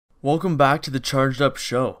Welcome back to the Charged Up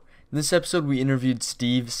Show. In this episode, we interviewed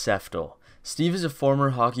Steve Seftel. Steve is a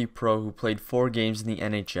former hockey pro who played 4 games in the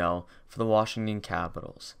NHL for the Washington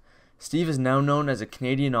Capitals. Steve is now known as a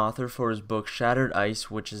Canadian author for his book Shattered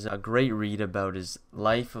Ice, which is a great read about his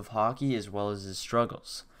life of hockey as well as his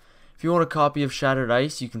struggles. If you want a copy of Shattered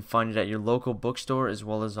Ice, you can find it at your local bookstore as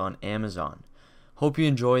well as on Amazon. Hope you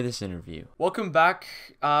enjoy this interview. Welcome back.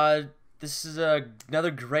 This is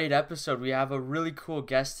another great episode. We have a really cool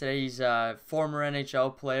guest today. He's a former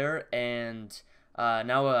NHL player and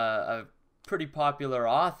now a pretty popular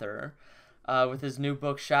author with his new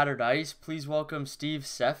book, Shattered Ice. Please welcome Steve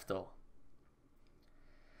Seftel.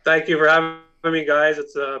 Thank you for having me, guys.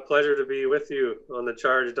 It's a pleasure to be with you on the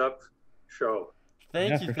Charged Up Show.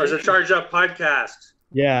 Thank you. Or is it Charged Up Podcast?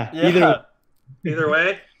 Yeah. Either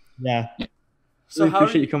way. Yeah. So really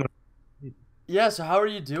appreciate you coming. Yeah. So how are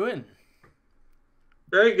you doing?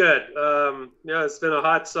 Very good. It's been a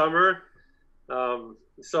hot summer.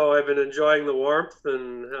 So I've been enjoying the warmth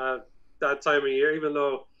and that time of year, even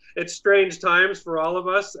though it's strange times for all of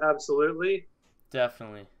us. Absolutely.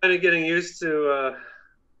 Definitely. Kind of getting used to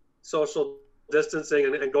social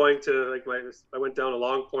distancing and going to I went down to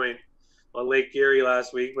Long Point on Lake Erie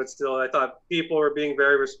last week, but still I thought people were being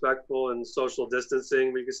very respectful and social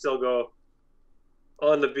distancing. We could still go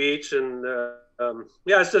on the beach and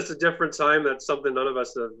it's just a different time. That's something none of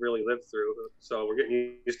us have really lived through. So we're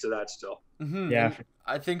getting used to that still. Mm-hmm. Yeah.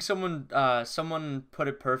 I think someone put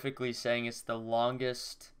it perfectly, saying it's the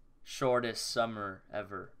longest, shortest summer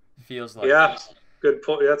ever. Feels like. Yeah, good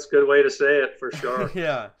point. That's a good way to say it for sure.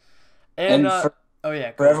 Yeah. And for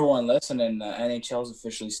ahead. everyone listening, NHL's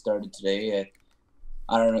officially started today.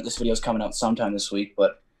 I don't know. This video's coming out sometime this week,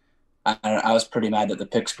 but I was pretty mad that the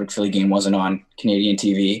Pittsburgh-Philly game wasn't on Canadian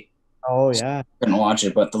TV. Oh, yeah. Couldn't watch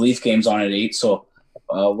it, but the Leaf game's on at 8. So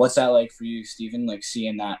what's that like for you, Stephen, like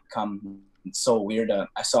seeing that come? It's so weird.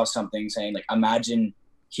 I saw something saying, like, imagine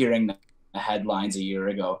hearing the headlines a year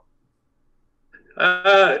ago.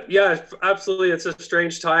 Yeah, absolutely. It's a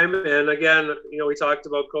strange time. And again, we talked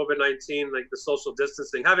about COVID-19, like the social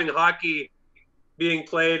distancing. Having hockey being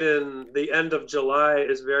played in the end of July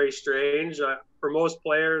is very strange. For most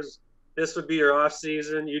players, this would be your off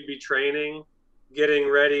season. You'd be training, getting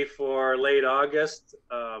ready for late August.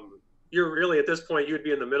 You're really, at this point, you'd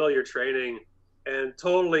be in the middle of your training and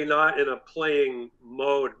totally not in a playing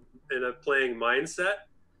mode, in a playing mindset.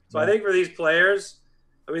 So I think for these players,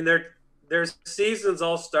 I mean, their seasons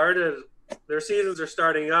all started, their seasons are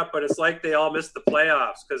starting up, but it's like they all missed the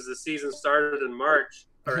playoffs because the season started in March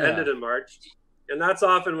or ended in March. And that's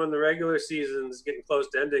often when the regular season is getting close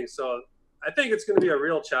to ending. So I think it's going to be a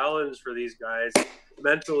real challenge for these guys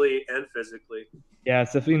mentally and physically. Yeah,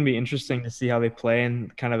 it's definitely going to be interesting to see how they play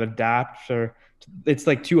and kind of adapt. It's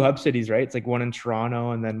like 2 hub cities, right? It's like one in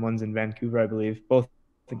Toronto and then one's in Vancouver, I believe, both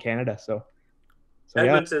in Canada. So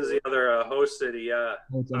Edmonton's the other host city, yeah.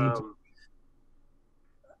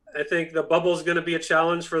 I think the bubble is going to be a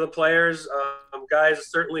challenge for the players. Guys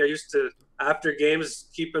certainly are used to, after games,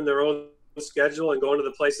 keeping their own schedule and going to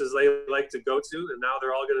the places they like to go to, and now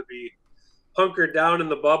they're all going to be hunkered down in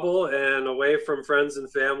the bubble and away from friends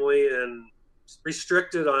and family and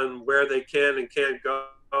restricted on where they can and can't go.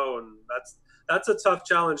 And that's a tough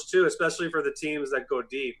challenge too, especially for the teams that go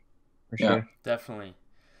deep. For sure. Yeah. Definitely.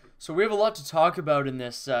 So we have a lot to talk about in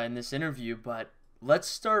this interview, but let's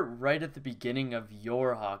start right at the beginning of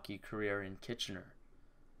your hockey career in Kitchener.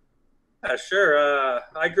 Sure.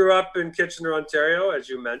 I grew up in Kitchener, Ontario, as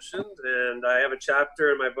you mentioned, and I have a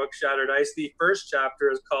chapter in my book, Shattered Ice. The first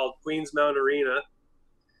chapter is called Queens Mount Arena.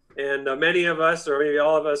 And many of us, or maybe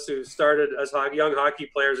all of us who started as young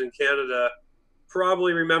hockey players in Canada,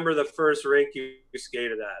 probably remember the first rink you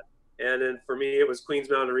skated at. And then for me, it was Queens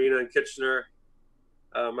Mount Arena in Kitchener.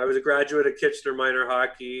 I was a graduate of Kitchener Minor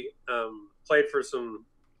Hockey, played for some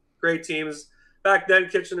great teams. Back then,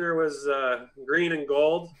 Kitchener was green and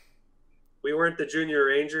gold. We weren't the junior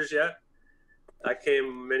Rangers yet. That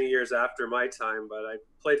came many years after my time, but I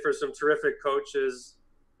played for some terrific coaches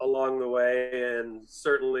along the way, and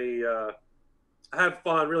certainly I have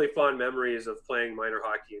really fond memories of playing minor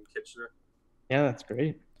hockey in Kitchener. Yeah, that's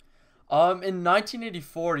great. In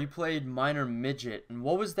 1984, you played minor midget, and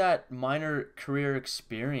what was that minor career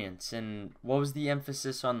experience, and what was the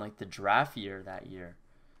emphasis on like the draft year that year?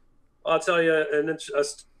 I'll tell you a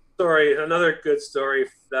story, another good story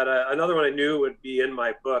that another one I knew would be in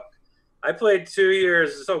my book. I played 2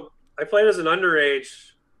 years, so I played as an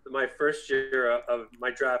underage my first year of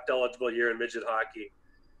my draft eligible year in midget hockey,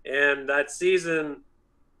 and that season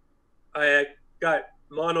I got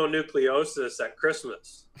mononucleosis at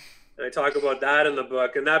Christmas. And I talk about that in the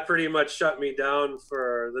book, and that pretty much shut me down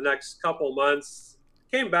for the next couple months.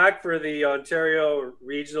 Came back for the Ontario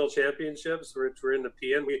Regional Championships, which were in the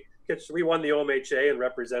PN. We won the OMHA and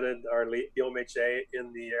represented the OMHA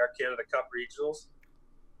in the Air Canada Cup Regionals.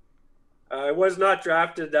 I was not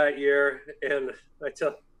drafted that year, and it's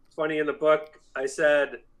funny in the book, I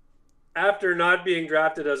said, after not being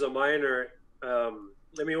drafted as a minor,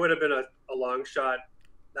 it would have been a long shot.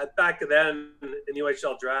 That back then in the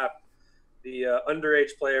OHL draft, the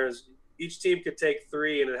underage players, each team could take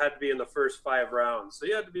 3, and it had to be in the first 5 rounds. So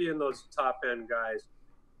you had to be in those top end guys.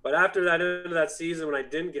 But after that end of that season, when I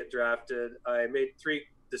didn't get drafted, I made 3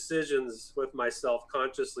 decisions with myself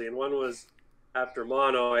consciously, and one was after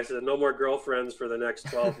mono. I said no more girlfriends for the next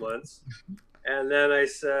 12 months, and then I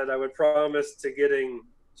said I would promise to getting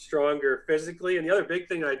stronger physically. And the other big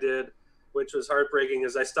thing I did, which was heartbreaking,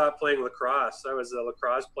 is I stopped playing lacrosse. I was a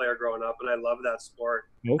lacrosse player growing up, and I loved that sport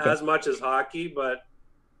as much as hockey. But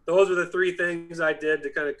those are the 3 things I did to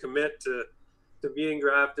kind of commit to being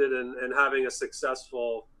drafted and having a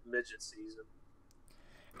successful midget season.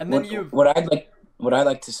 And then what I'd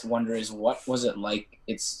like to wonder is, what was it like?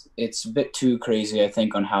 It's a bit too crazy, I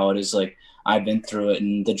think, on how it is. Like, I've been through it,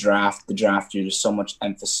 and the draft year, there's so much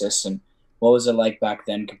emphasis. And what was it like back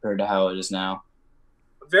then compared to how it is now?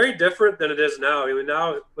 Very different than it is now.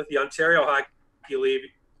 Now with the Ontario Hockey League,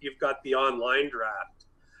 you've got the online draft.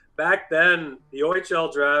 Back then, the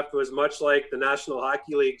OHL draft was much like the National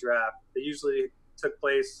Hockey League draft. It usually took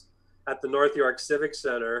place at the North York Civic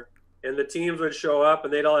Center, and the teams would show up,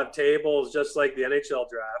 and they'd all have tables just like the NHL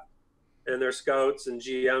draft, and their scouts and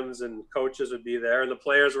GMs and coaches would be there, and the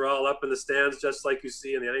players were all up in the stands just like you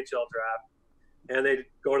see in the NHL draft, and they'd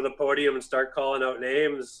go to the podium and start calling out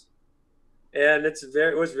names, and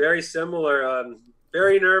it was very similar.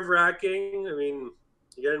 Very nerve-wracking.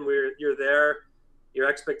 Again, you're there, your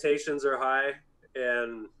expectations are high,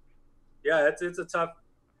 and yeah, it's a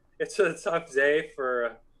tough day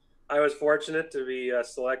for. I was fortunate to be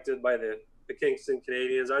selected by the Kingston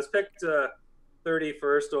Canadians. I was picked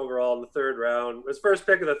 31st overall in the 3rd round. It was first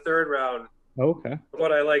pick of the 3rd round. Okay.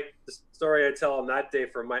 What I like, the story I tell on that day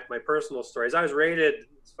for my personal stories, I was rated,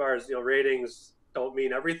 as far as ratings don't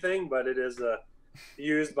mean everything, but it is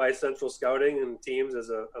used by Central Scouting and teams as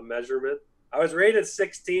a measurement. I was rated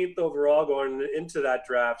 16th overall going into that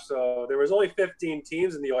draft, so there was only 15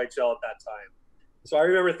 teams in the OHL at that time. So I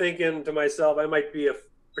remember thinking to myself, I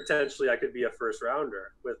could be a first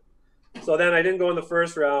rounder. So then I didn't go in the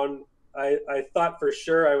 1st round. I thought for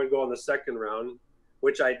sure I would go in the 2nd round,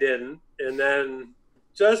 which I didn't. And then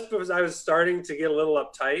just because I was starting to get a little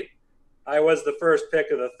uptight, I was the first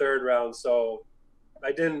pick of the 3rd round. So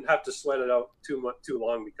I didn't have to sweat it out too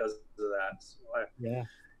long because of that. So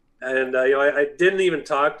I didn't even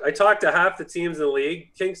talk. I talked to half the teams in the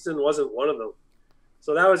league. Kingston wasn't one of them.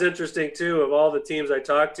 So that was interesting too. Of all the teams I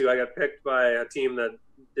talked to, I got picked by a team that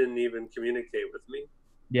didn't even communicate with me.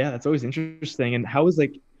 Yeah, that's always interesting. And how was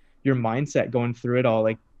like your mindset going through it all?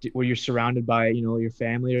 Like, were you surrounded by your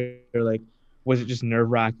family, or like was it just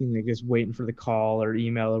nerve-wracking, like just waiting for the call or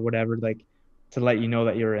email or whatever, like to let you know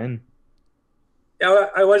that you're in? Yeah,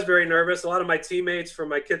 I was very nervous. A lot of my teammates from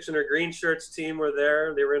my Kitchener Green Shirts team were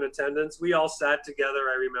there. They were in attendance. We all sat together,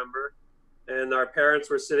 I remember, and our parents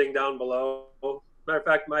were sitting down below. Matter of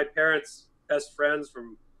fact, my parents' best friends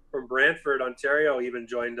from Brantford, Ontario, even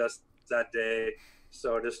joined us that day.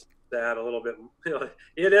 So just to add a little bit,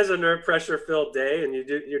 it is a nerve pressure-filled day, and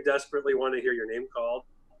you desperately want to hear your name called.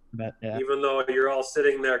 Yeah. Even though you're all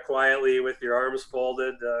sitting there quietly with your arms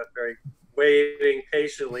folded, very waiting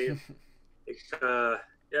patiently.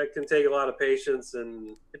 It can take a lot of patience,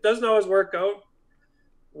 and it doesn't always work out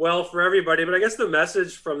well for everybody. But I guess the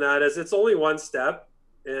message from that is it's only one step,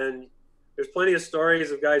 and there's plenty of stories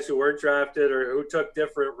of guys who weren't drafted or who took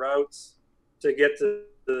different routes to get to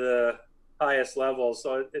the highest level.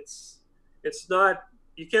 So it's not,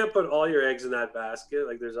 you can't put all your eggs in that basket.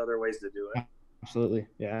 Like, there's other ways to do it. Absolutely.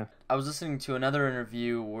 Yeah. I was listening to another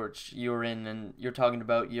interview which you were in, and you're talking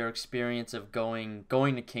about your experience of going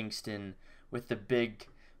to Kingston with the big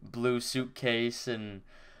blue suitcase, and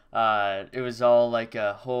it was all like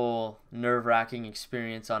a whole nerve-wracking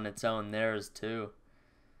experience on its own there too.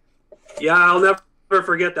 Yeah, I'll never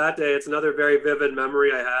forget that day. It's another very vivid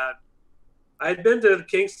memory I had. I'd been to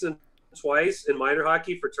Kingston twice in minor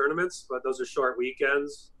hockey for tournaments, but those are short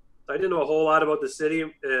weekends. I didn't know a whole lot about the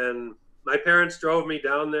city, and my parents drove me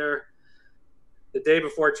down there the day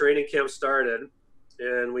before training camp started,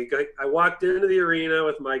 and I walked into the arena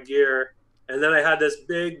with my gear, and then I had this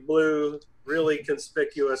big blue, really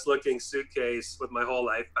conspicuous looking suitcase with my whole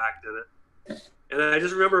life packed in it. And I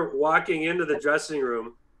just remember walking into the dressing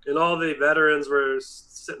room, and all the veterans were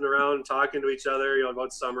sitting around talking to each other,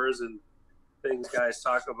 about summers and things guys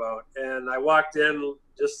talk about. And I walked in,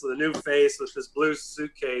 just the new face with this blue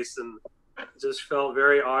suitcase, and just felt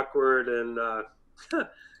very awkward. And I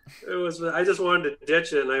just wanted to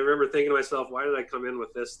ditch it. And I remember thinking to myself, why did I come in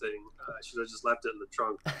with this thing? I should have just left it in the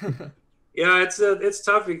trunk. Yeah, it's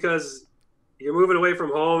tough because you're moving away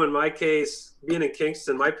from home. In my case, being in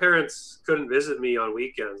Kingston, my parents couldn't visit me on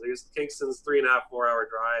weekends. I guess Kingston's 3.5, 4 hour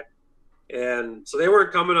drive. And so they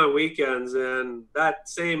weren't coming on weekends. And that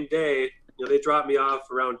same day, they dropped me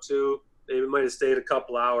off around 2. They might have stayed a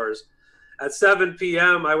couple hours. At 7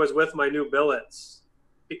 p.m., I was with my new billets,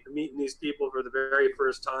 meeting these people for the very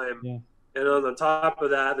first time. Yeah. And on the top of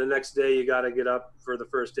that, the next day you got to get up for the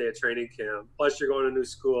first day of training camp. Plus, you're going to new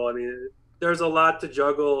school. I mean, there's a lot to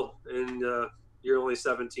juggle, and you're only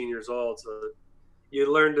 17 years old. So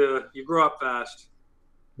you grow up fast.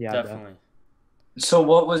 Yeah, Definitely. So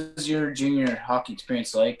what was your junior hockey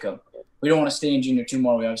experience like? We don't want to stay in junior too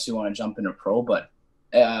more. We obviously want to jump into pro, but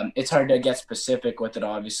it's hard to get specific with it,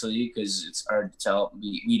 obviously, because it's hard to tell.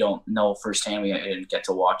 We don't know firsthand. We didn't get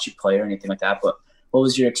to watch you play or anything like that. But what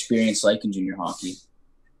was your experience like in junior hockey?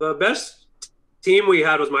 The best team we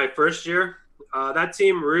had was my first year. That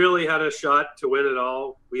team really had a shot to win it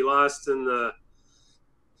all. We lost in the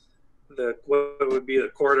what would be the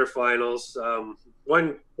quarterfinals.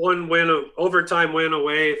 One overtime win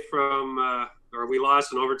away from, or we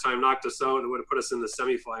lost in overtime, knocked us out, and would have put us in the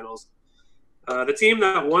semifinals. The team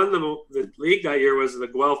that won the league that year was the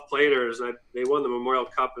Guelph Platers. They won the Memorial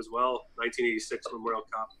Cup as well, 1986 Memorial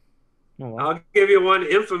Cup. Oh, wow. I'll give you one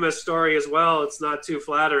infamous story as well. It's not too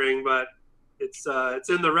flattering, but it's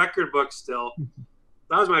in the record book still.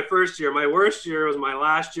 That was my first year. My worst year was my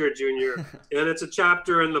last year junior, and it's a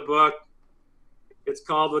chapter in the book. It's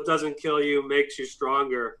called "What Doesn't Kill You Makes You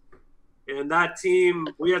Stronger." And that team,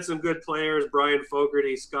 we had some good players: Brian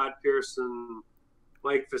Fogarty, Scott Pearson,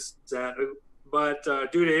 Mike Facette. But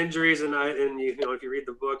due to injuries, and if you read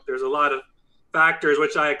the book, there's a lot of factors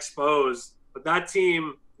which I expose. But that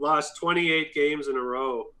team lost 28 games in a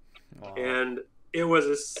row, Wow. and it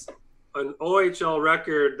was an OHL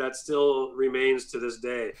record that still remains to this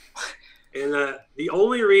day. And the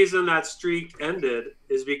only reason that streak ended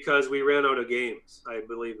is because we ran out of games. I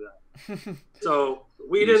believe that. So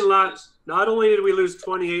we didn't lose. Not only did we lose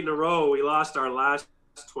 28 in a row, we lost our last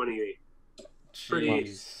 28. Pretty.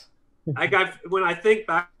 Jeez. When I think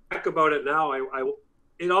back about it now,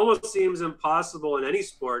 it almost seems impossible in any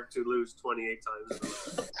sport to lose 28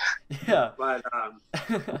 times. Yeah. But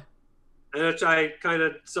and which I kind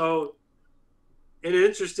of and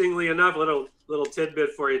interestingly enough, little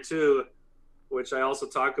tidbit for you too, which I also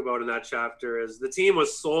talk about in that chapter, is the team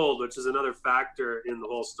was sold, which is another factor in the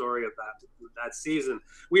whole story of that season.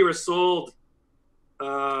 We were sold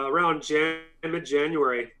around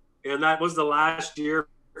mid-January, and that was the last year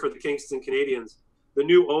for the Kingston Canadians. The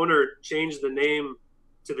new owner changed the name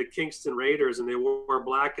to the Kingston Raiders, and they wore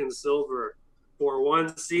black and silver for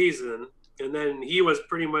one season, and then he was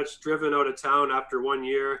pretty much driven out of town after 1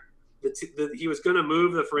 year. He was going to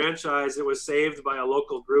move the franchise. It was saved by a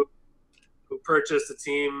local group who purchased the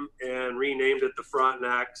team and renamed it the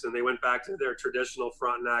Frontenacs, and they went back to their traditional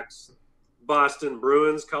Frontenacs Boston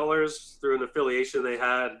Bruins colors through an affiliation they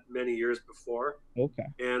had many years before. Okay.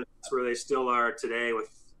 And that's where they still are today with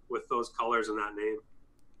those colors and that name.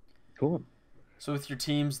 Cool. So with your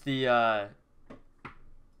teams, the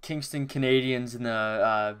Kingston Canadians and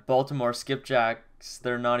the Baltimore Skipjacks,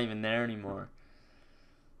 they're not even there anymore.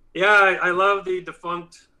 Yeah, I love the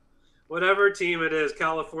defunct, whatever team it is,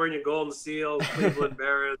 California Golden Seals, Cleveland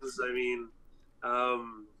Barons. I mean,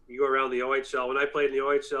 you go around the OHL. When I played in the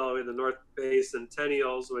OHL, we had the North Bay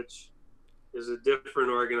Centennials, which is a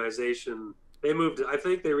different organization. They moved, I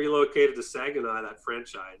think they relocated to Saginaw, that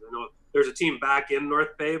franchise. I know there's a team back in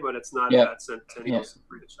North Bay, but it's not that Centennials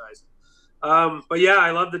franchise. But yeah,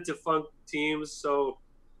 I love the defunct teams. So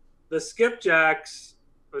the Skipjacks,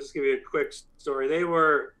 I'll just give you a quick story. They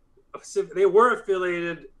were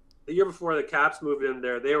affiliated the year before the Caps moved in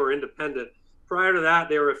there. They were independent. Prior to that,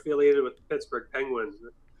 they were affiliated with the Pittsburgh Penguins.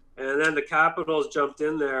 And then the Capitals jumped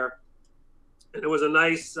in there. And it was a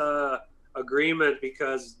nice agreement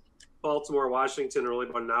because Baltimore, Washington are only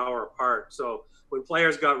about an hour apart. So when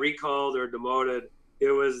players got recalled or demoted, it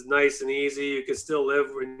was nice and easy. You could still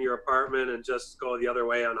live in your apartment and just go the other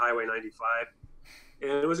way on Highway 95.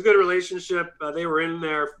 And it was a good relationship. They were in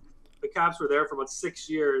there. The Caps were there for about 6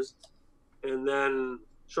 years. And then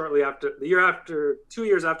shortly after, 2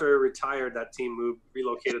 years after I retired, that team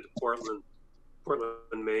relocated to Portland,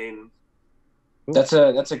 Maine. That's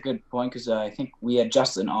a good point because I think we had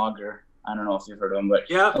Justin Auger I don't know if you've heard of him, but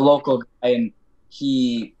Yeah. a local guy, and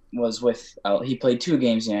he was with he played 2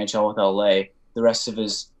 games in the NHL with LA. The rest of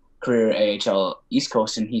his career AHL East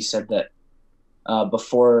Coast, and he said that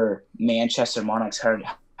before Manchester Monarchs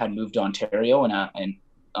had moved to Ontario in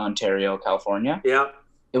Ontario, California. Yeah.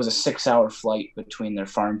 It was a 6-hour flight between their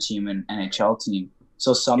farm team and NHL team.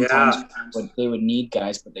 So sometimes they would need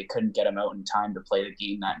guys, but they couldn't get them out in time to play the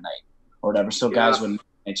game that night or whatever. So guys would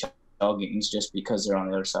miss NHL games just because they're on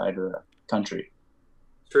the other side of the country.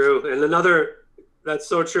 True. And that's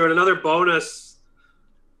so true. And another bonus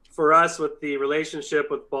for us with the relationship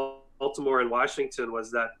with Baltimore and Washington was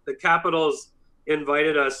that the Capitals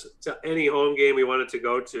invited us to any home game we wanted to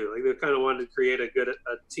go to. Like, they kind of wanted to create a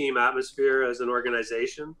team atmosphere as an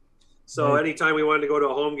organization. So anytime we wanted to go to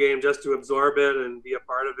a home game just to absorb it and be a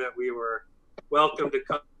part of it, we were welcome to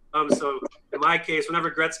come. So in my case,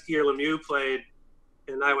 whenever Gretzky or Lemieux played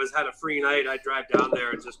and I had a free night, I'd drive down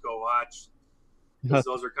there and just go watch. Because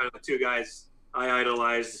those were kind of the 2 guys I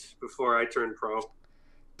idolized before I turned pro.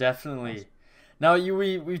 Definitely. Now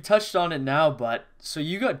we touched on it now, but so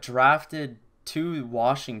you got drafted to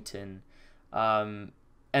Washington, and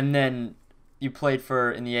then you played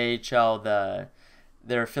in the AHL,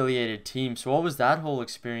 their affiliated team. So what was that whole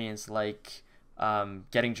experience like,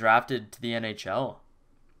 getting drafted to the NHL?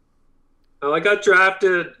 Well, I got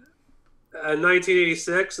drafted in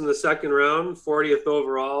 1986 in the 2nd round, 40th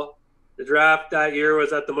overall. The draft that year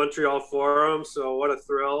was at the Montreal Forum, so what a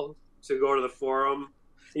thrill to go to the Forum.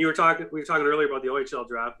 And we were talking earlier about the OHL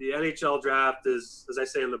draft. The NHL draft is, as I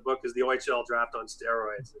say in the book, is the OHL draft on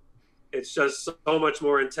steroids. It's just so much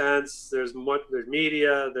more intense. There's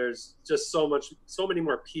media. There's just so many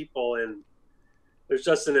more people, and there's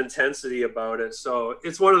just an intensity about it. So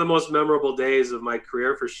it's one of the most memorable days of my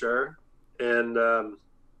career for sure. And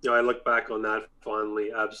I look back on that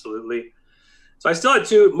fondly, absolutely. So I still had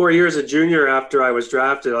 2 more years as junior after I was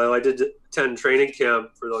drafted. I did attend training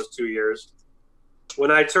camp for those 2 years. When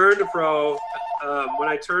I turned pro,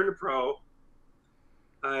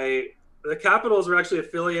 the Capitals were actually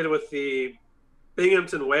affiliated with the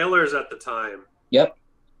Binghamton Whalers at the time. Yep.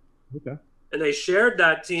 Okay. And they shared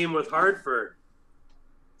that team with Hartford.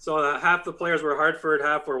 So half the players were Hartford,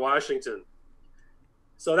 half were Washington.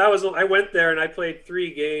 So I went there and I played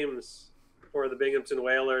 3 games for the Binghamton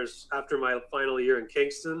Whalers after my final year in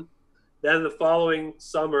Kingston. Then the following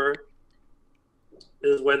summer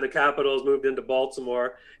is when the Capitals moved into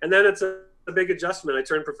Baltimore. And then it's a big adjustment. I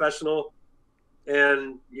turned professional,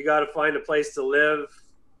 and you got to find a place to live.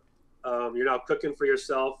 You're now cooking for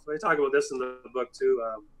yourself. I talk about this in the book too.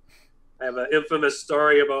 I have an infamous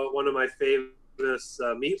story about one of my famous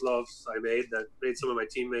meatloafs I made that made some of my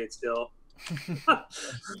teammates ill.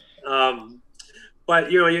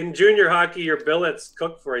 But in junior hockey, your billets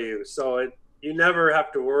cook for you, so you never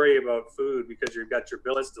have to worry about food because you've got your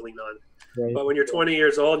billets to lean on. Right. But when you're 20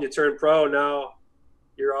 years old and you turn pro, now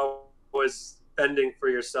you're always fending for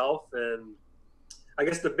yourself. And I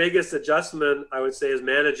guess the biggest adjustment, I would say, is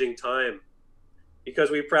managing time,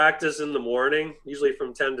 because we practice in the morning, usually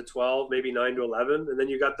from 10 to 12, maybe 9 to 11, and then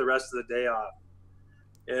you got the rest of the day off.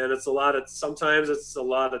 And sometimes it's a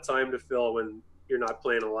lot of time to fill when you're not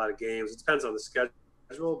playing a lot of games. It depends on the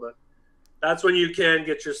schedule, but that's when you can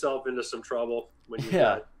get yourself into some trouble, when you've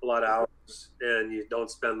got a lot of hours and you don't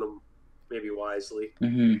spend them maybe wisely.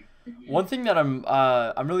 Mm-hmm. One thing that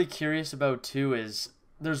I'm really curious about too is,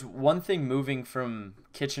 there's one thing moving from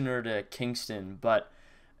Kitchener to Kingston, but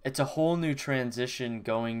it's a whole new transition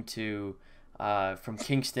going to from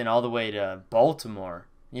Kingston all the way to Baltimore,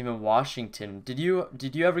 even Washington. Did you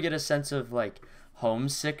ever get a sense of like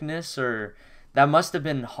homesickness, or that must have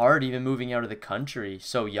been hard even moving out of the country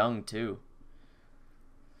so young too?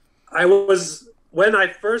 When I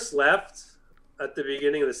first left at the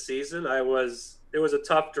beginning of the season, it was a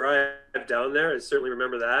tough drive down there. I certainly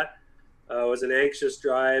remember that. It was an anxious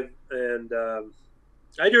drive, and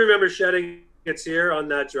I do remember shedding a tear on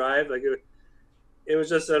that drive. Like it was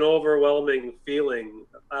just an overwhelming feeling,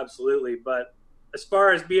 absolutely. But as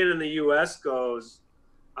far as being in the U.S. goes,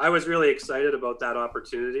 I was really excited about that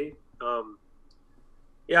opportunity.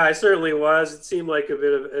 I certainly was. It seemed like a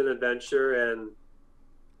bit of an adventure, and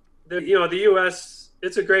the U.S.,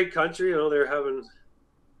 it's a great country. They're having,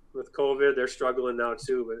 with COVID, they're struggling now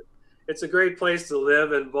too, but it's a great place to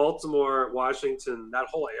live. And Baltimore, Washington, that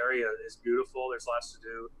whole area is beautiful. There's lots to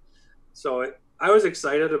do. So I was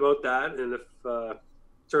excited about that. And if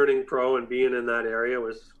turning pro and being in that area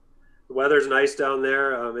the weather's nice down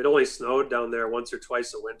there. It only snowed down there once or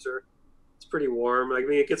twice a winter. It's pretty warm. I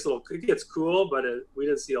mean, it gets cool, but we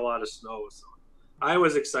didn't see a lot of snow. So I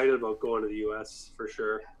was excited about going to the U.S. for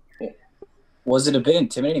sure. Was it a bit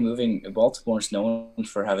intimidating moving? Baltimore's known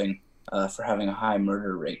for having a high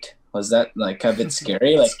murder rate. Was that like a bit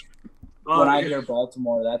scary? Like when I hear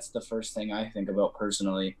Baltimore, that's the first thing I think about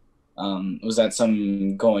personally. Was that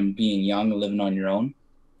being young, living on your own?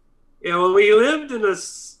 Yeah, well, we lived in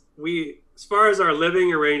as far as our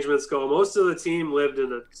living arrangements go, most of the team lived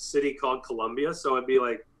in a city called Columbia, so it'd be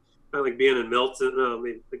like kind of like being in Milton.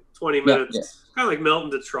 Like 20 minutes, kind of like Milton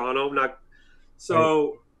to Toronto.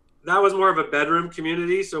 So that was more of a bedroom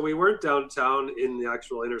community. So we weren't downtown in the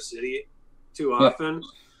actual inner city too often.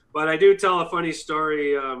 But I do tell a funny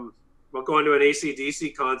story about going to an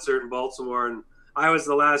AC/DC concert in Baltimore, and I was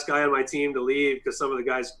the last guy on my team to leave because some of the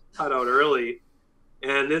guys cut out early.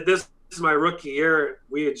 And this is my rookie year.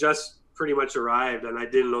 We had just pretty much arrived, and I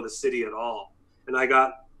didn't know the city at all. And I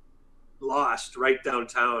got lost right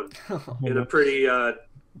downtown in a pretty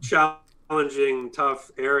challenging,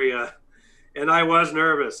 tough area. And I was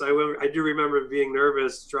nervous. I do remember being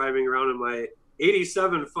nervous driving around in my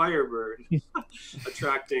 87 Firebird,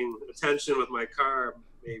 attracting attention with my car,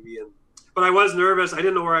 maybe. But I was nervous. I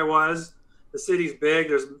didn't know where I was. The city's big.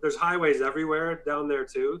 There's highways everywhere down there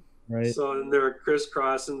too. Right. So and they're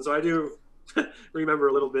crisscrossing. So I do remember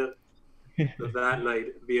a little bit of that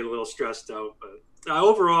night being a little stressed out. But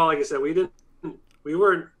overall, like I said, we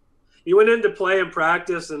went into play and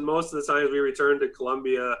practice, and most of the times we returned to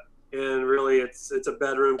Columbia. And really, it's a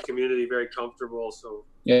bedroom community, very comfortable. So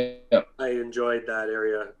I enjoyed that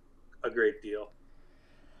area a great deal.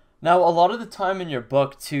 Now, a lot of the time in your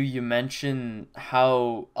book, too, you mention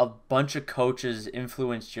how a bunch of coaches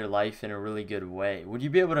influenced your life in a really good way. Would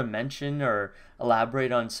you be able to mention or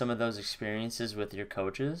elaborate on some of those experiences with your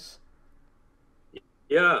coaches?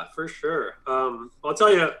 Yeah, for sure. I'll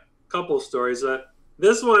tell you a couple of stories.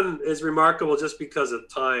 This one is remarkable just because of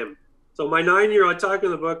time. So my 9-year-old, I talk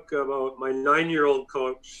in the book about my 9-year-old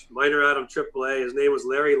coach, minor Adam AAA. His name was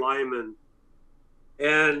Larry Lyman.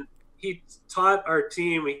 And he taught our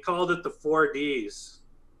team, he called it the 4 Ds: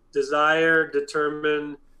 desire,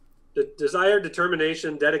 determination,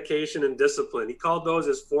 dedication, and discipline. He called those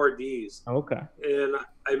as 4 Ds. Okay. And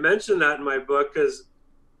I mentioned that in my book because,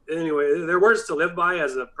 anyway, they're words to live by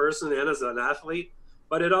as a person and as an athlete.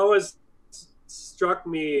 But it always struck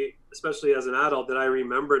me, especially as an adult, that I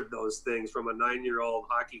remembered those things from a 9-year-old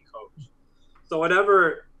hockey coach. So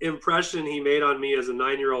whatever impression he made on me as a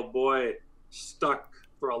 9-year-old boy stuck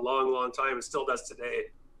for a long, long time and still does today.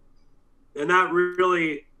 And that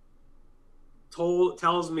really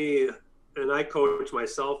tells me, and I coach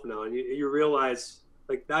myself now, and you realize,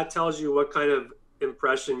 like, that tells you what kind of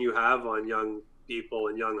impression you have on young people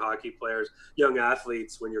and young hockey players, young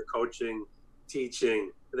athletes when you're coaching,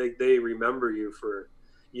 teaching. They remember you for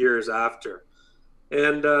years after.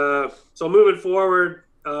 And so moving forward,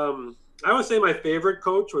 I would say my favorite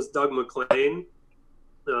coach was Doug MacLean.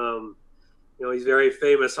 He's a very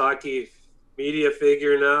famous hockey media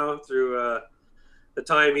figure now through the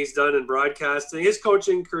time he's done in broadcasting, his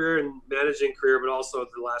coaching career and managing career, but also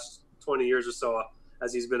the last 20 years or so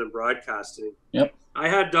as he's been in broadcasting. Yep. I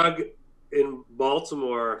had Doug in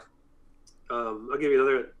Baltimore. I'll give you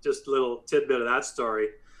another just little tidbit of that story.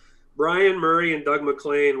 Brian Murray and Doug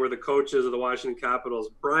MacLean were the coaches of the Washington Capitals.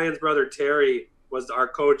 Brian's brother Terry was our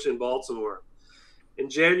coach in Baltimore. In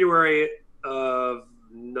January of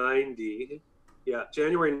 90,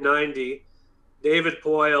 David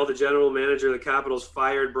Poyle, the general manager of the Capitals,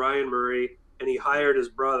 fired Brian Murray, and he hired his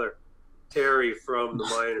brother Terry from the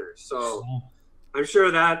minors. So I'm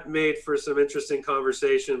sure that made for some interesting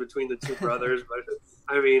conversation between the two brothers. But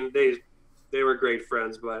I mean, they were great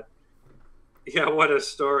friends. But yeah, what a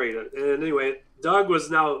story. And anyway, Doug was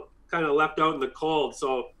now kind of left out in the cold.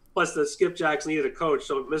 So plus the Skipjacks needed a coach.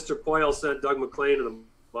 So Mr. Poyle sent Doug MacLean to the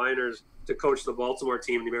minors to coach the Baltimore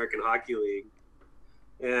team in the American Hockey League.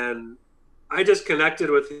 And I just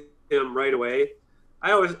connected with him right away.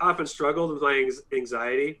 I always often struggled with my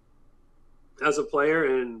anxiety as a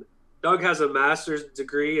player. And Doug has a master's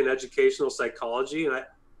degree in educational psychology. And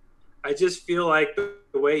I just feel like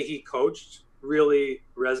the way he coached really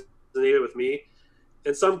resonated with me.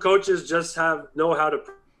 And some coaches just know how to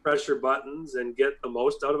pressure buttons and get the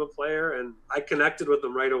most out of a player. And I connected with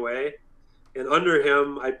him right away. And under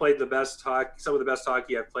him, I played some of the best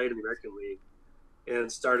hockey I've played in the American League,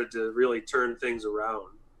 and started to really turn things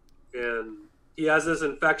around. And he has this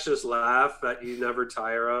infectious laugh that you never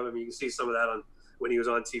tire of. I mean, you can see some of that when he was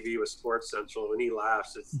on TV with Sports Central. When he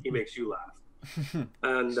laughs, he makes you laugh.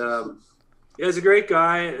 And he's a great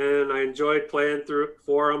guy, and I enjoyed playing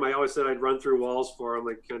for him. I always said I'd run through walls for him.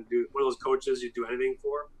 Like, kind of one of those coaches you'd do anything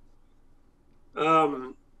for.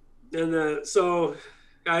 So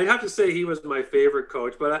I'd have to say he was my favorite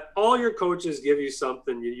coach, but all your coaches give you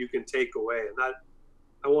something you can take away. And that,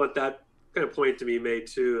 I want that kind of point to be made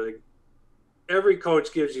too. Like, every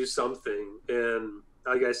coach gives you something. And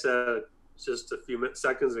like I said just a few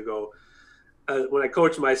seconds ago, when I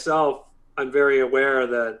coach myself, I'm very aware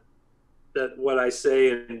that what I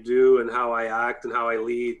say and do and how I act and how I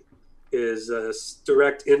lead is a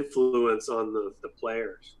direct influence on the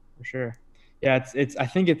players. For sure. Yeah, it's I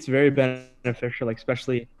think it's very beneficial, like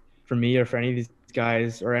especially for me or for any of these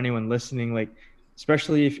guys or anyone listening, like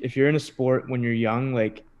especially if you're in a sport when you're young,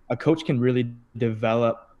 like a coach can really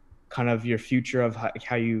develop kind of your future of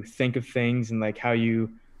how you think of things and like how you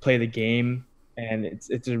play the game. And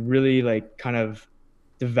it's a really like kind of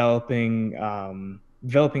developing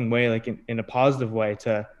way, like in a positive way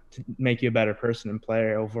to make you a better person and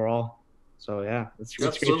player overall. So yeah, it's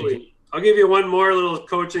absolutely. I'll give you one more little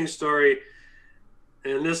coaching story,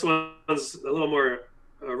 and this one's a little more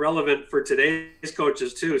relevant for today's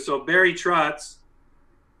coaches too. So Barry Trotz,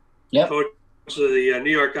 coach of the New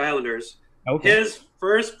York Islanders, his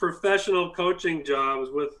first professional coaching job was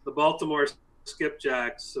with the Baltimore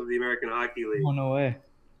Skipjacks of the American Hockey League. Oh, no way.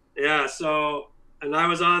 Yeah, so, and I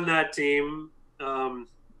was on that team.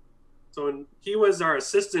 He was our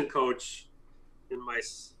assistant coach in my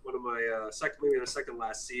second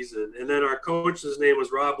last season, and then our coach's name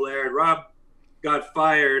was Rob Laird. Rob got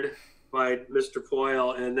fired by Mr.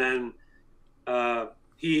 Poyle, and then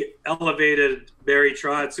he elevated Barry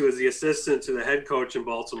Trotz, who was the assistant, to the head coach in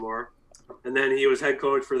Baltimore, and then he was head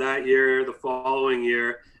coach for that year, the following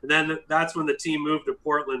year, and then that's when the team moved to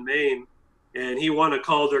Portland, Maine, and he won a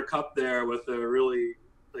Calder Cup there with a really,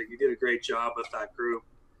 like, he did a great job with that group.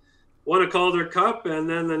 Won a Calder Cup, and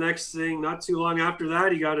then the next thing, not too long after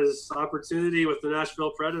that, he got his opportunity with the Nashville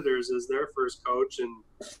Predators as their first coach, and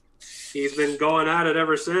he's been going at it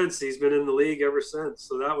ever since. He's been in the league ever since.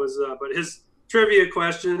 So that was, but his trivia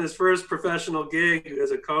question, his first professional gig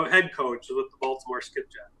as a head coach with the Baltimore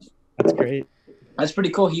Skipjacks. That's great. That's pretty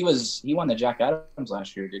cool. He won the Jack Adams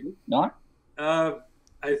last year, did he? Not?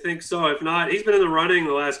 I think so. If not, he's been in the running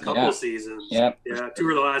the last couple seasons. Yeah. Yeah, 2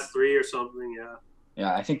 or the last 3 or something. Yeah.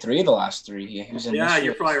 Yeah, I think 3 of the last 3. He was in. Yeah,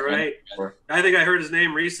 you're probably right. I think I heard his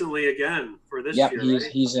name recently again for this year. Yeah,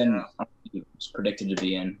 he's in. Yeah. He was predicted to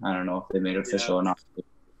be in. I don't know if they made it official or not.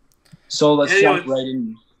 So let's jump right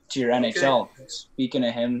into your NHL. Okay. Speaking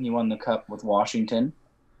of him, he won the Cup with Washington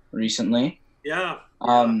recently. Yeah.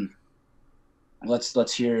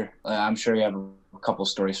 Let's hear. I'm sure you have a couple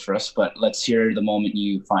stories for us, but let's hear the moment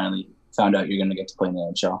you finally found out you're going to get to play in the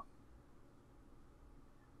NHL.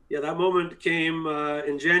 Yeah, that moment came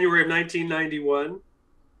in January of 1991,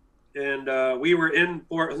 and we were in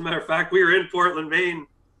as a matter of fact, we were in Portland, Maine,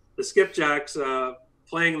 the Skipjacks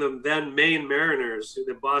playing the then Maine Mariners.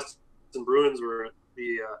 The Boston Bruins were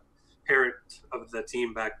the parent of the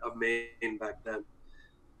team of Maine back then.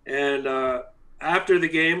 And after the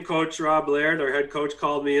game, Coach Rob Laird, our head coach,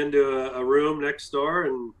 called me into a room next door,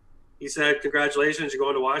 and he said, "Congratulations, you're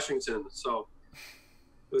going to Washington." So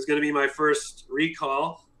it was going to be my first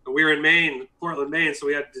recall. We were in Maine, Portland, Maine, so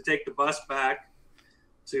we had to take the bus back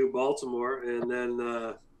to Baltimore. And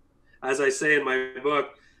then, as I say in my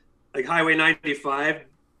book, like Highway 95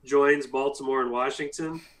 joins Baltimore and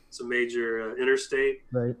Washington. It's a major interstate.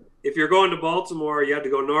 Right. If you're going to Baltimore, you had to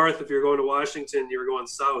go north. If you're going to Washington, you were going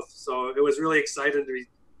south. So it was really exciting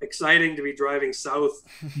to be driving south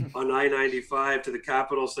on I-95 to the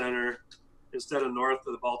Capitol Center instead of north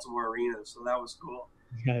to the Baltimore Arena. So that was cool.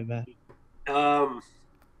 Yeah, I bet.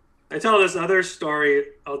 I tell this other story.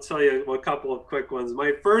 I'll tell you a couple of quick ones.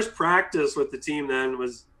 My first practice with the team then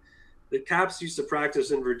was the Caps used to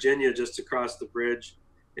practice in Virginia just across the bridge.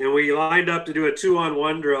 And we lined up to do a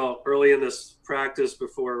 2-on-1 drill early in this practice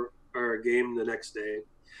before our game the next day.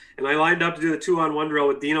 And I lined up to do the 2-on-1 drill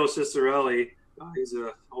with Dino Ciccarelli. He's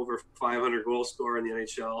a over 500 goal scorer in the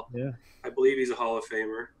NHL. Yeah. I believe he's a Hall of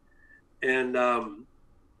Famer. And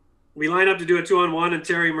we line up to do a 2-on-1, and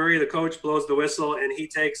Terry Murray, the coach, blows the whistle, and he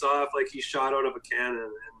takes off like he's shot out of a cannon.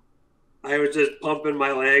 And I was just pumping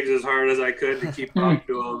my legs as hard as I could to keep up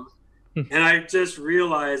to him. And I just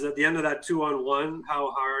realized at the end of that 2-on-1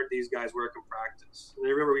 how hard these guys work in practice. And I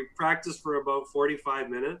remember we practiced for about 45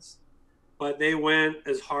 minutes, but they went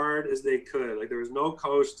as hard as they could. Like, there was no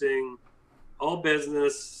coasting, all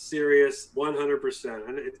business, serious, 100%.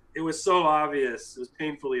 And it was so obvious. It was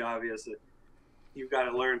painfully obvious that you've got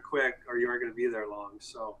to learn quick or you aren't going to be there long.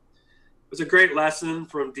 So it was a great lesson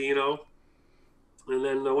from Dino. And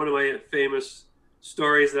then one of my famous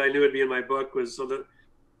stories that I knew would be in my book was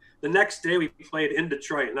the next day we played in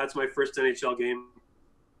Detroit, and that's my first NHL game.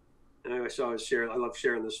 And I love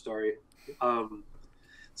sharing this story.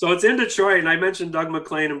 So it's in Detroit, and I mentioned Doug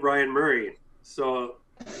McLean and Brian Murray. So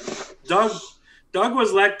Doug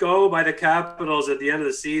was let go by the Capitals at the end of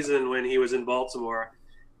the season when he was in Baltimore.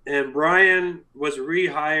 And Brian was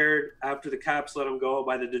rehired after the Caps let him go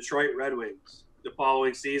by the Detroit Red Wings the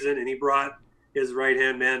following season, and he brought his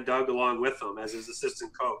right-hand man, Doug, along with him as his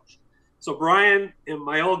assistant coach. So Brian and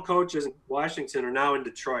my old coaches in Washington are now in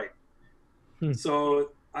Detroit.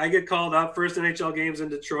 So I get called up, first NHL games in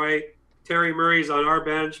Detroit. Terry Murray's on our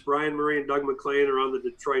bench. Brian Murray and Doug McLean are on the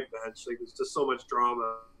Detroit bench. Like, there's just so much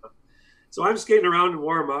drama. So I'm skating around in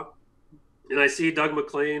warm-up, and I see Doug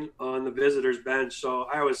McLean on the visitors' bench. So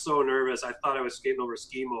I was so nervous. I thought I was skating over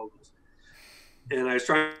ski moguls. And I was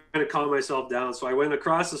trying to calm myself down. So I went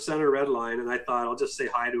across the center red line, and I thought I'll just say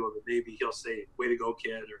hi to him, and maybe he'll say, "Way to go,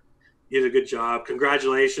 kid," or "You did a good job.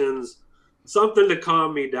 Congratulations." Something to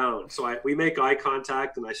calm me down. So we make eye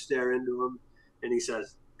contact, and I stare into him, and he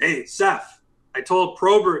says, "Hey, Seth, I told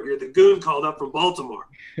Probert you're the goon called up from Baltimore."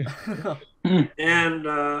 And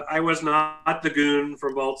I was not the goon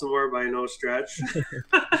from Baltimore by no stretch.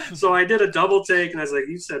 So I did a double take, and I was like,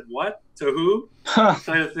 "You said what? To who?"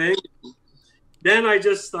 kind of thing. Then I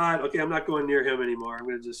just thought, okay, I'm not going near him anymore. I'm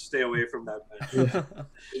going to just stay away from that bench.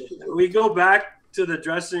 We go back to the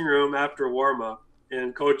dressing room after warm-up,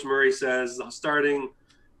 and Coach Murray says the starting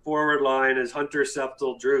forward line is Hunter,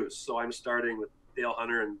 Seftel, Drews. So I'm starting with Dale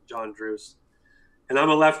Hunter and John Drews. And I'm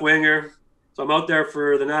a left winger, so I'm out there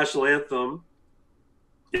for the national anthem.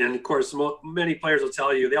 And, of course, many players will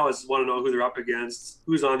tell you they always want to know who they're up against,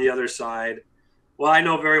 who's on the other side. Well, I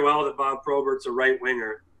know very well that Bob Probert's a right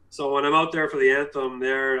winger. So when I'm out there for the anthem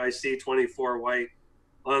there, I see 24 white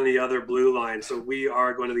on the other blue line. So we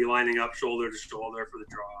are going to be lining up shoulder to shoulder for the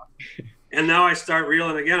draw. And now I start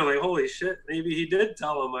reeling again. I'm like, holy shit, maybe he did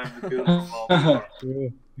tell him I'm the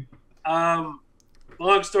goon.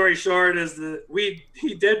 Long story short is that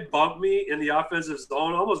he did bump me in the offensive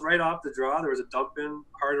zone, almost right off the draw. There was a dump in,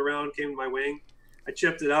 hard around, came to my wing. I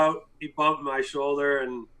chipped it out. He bumped my shoulder,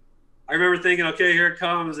 and I remember thinking, okay, here it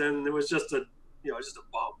comes. And it was just a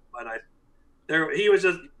bump. But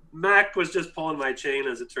Mac was just pulling my chain,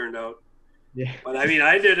 as it turned out. Yeah. But I mean,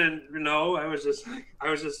 I didn't know. It was just kind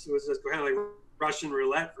of like Russian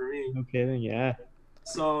roulette for me. No kidding, yeah.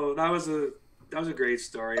 So that was a great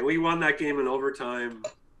story. And we won that game in overtime.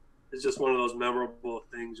 It's just one of those memorable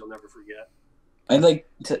things you'll never forget.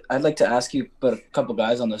 I'd like to ask you about a couple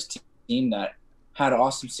guys on this team that had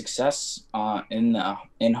awesome success in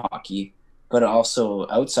hockey, but also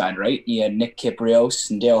outside, right? You had Nick Kyprios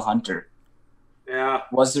and Dale Hunter. Yeah.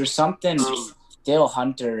 Was there something Dale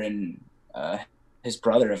Hunter and his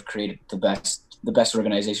brother have created the best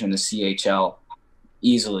organization in the CHL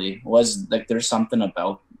easily? Was like there's something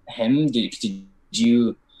about him? Did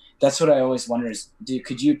you? That's what I always wonder is,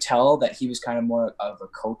 could you tell that he was kind of more of a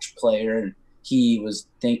coach player and he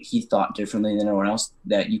thought differently than everyone else,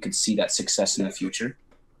 that you could see that success in the future?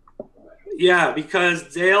 Yeah,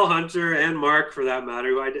 because Dale Hunter and Mark, for that matter,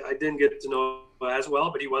 who I didn't get to know as well,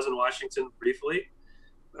 but he was in Washington briefly.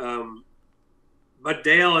 But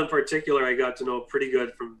Dale in particular, I got to know pretty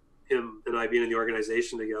good from him and I being in the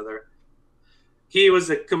organization together. He was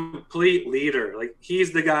a complete leader. Like,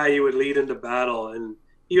 he's the guy you would lead into battle. And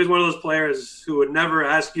he was one of those players who would never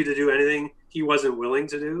ask you to do anything he wasn't willing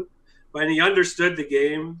to do. But he understood the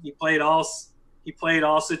game. He played all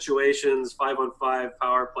situations, 5-on-5,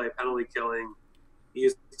 power play, penalty killing.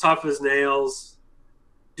 He's tough as nails,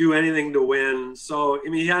 do anything to win. So, I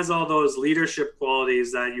mean, he has all those leadership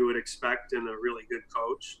qualities that you would expect in a really good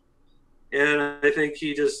coach. And I think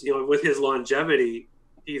he just, with his longevity,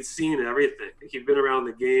 he's seen everything. He'd been around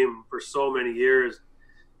the game for so many years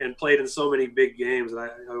and played in so many big games. I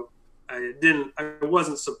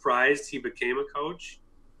wasn't surprised he became a coach,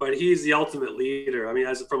 but he's the ultimate leader. I mean,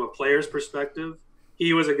 from a player's perspective,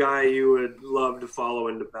 he was a guy you would love to follow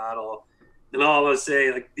into battle. And all I would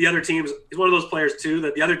say, like, the other teams, he's one of those players too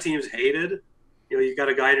that the other teams hated. You've got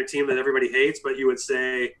a guy on your team that everybody hates, but you would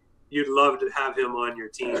say you'd love to have him on your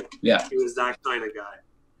team. Yeah. He was that kind of guy.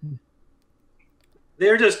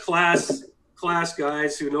 They're just class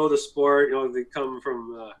guys who know the sport. They come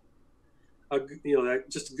from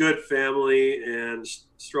just a good family and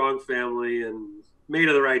strong family and made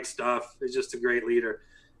of the right stuff. He's just a great leader.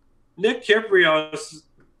 Nick Kyprios,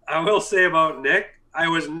 I will say about Nick, I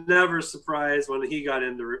was never surprised when he got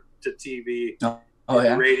into TV,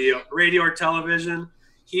 radio or television.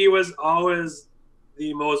 He was always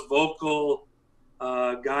the most vocal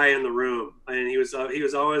guy in the room, and he was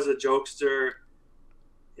always a jokester,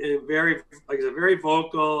 and very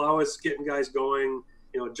vocal, always getting guys going,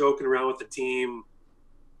 joking around with the team.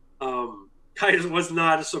 I just was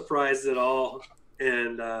not surprised at all.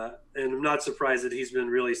 and I'm not surprised that he's been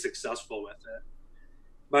really successful with it.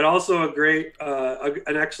 But also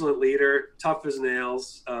an excellent leader, tough as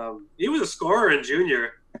nails. He was a scorer in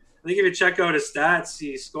junior. I think if you check out his stats,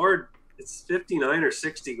 he scored 59 or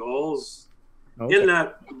 60 goals in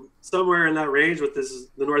that, somewhere in that range with the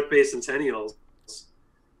North Bay Centennials.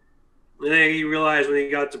 And then he realized when he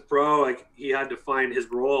got to pro, like he had to find his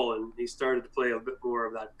role, and he started to play a bit more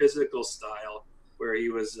of that physical style, where he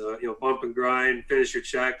was, bump and grind, finish your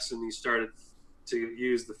checks, and he started to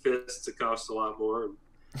use the fists to cost a lot more.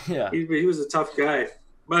 Yeah, he was a tough guy,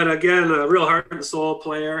 but again, a real heart and soul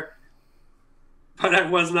player. But I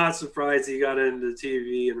was not surprised he got into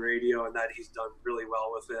TV and radio, and that he's done really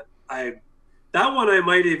well with it. That one I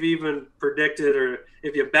might have even predicted, or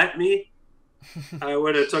if you bet me, I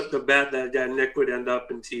would have took the bet that Nick would end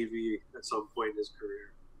up in TV at some point in his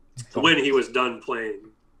career when he was done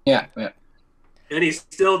playing. Yeah. And he's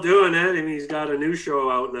still doing it. I mean, he's got a new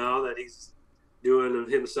show out now that he's doing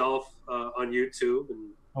himself on YouTube,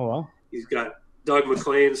 and he's got Doug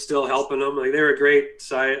McLean still helping him. Like, they were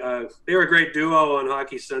a great duo on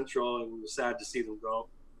Hockey Central, and sad to see them go.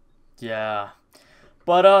 Yeah,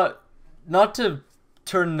 but not to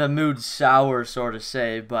turn the mood sour, sort of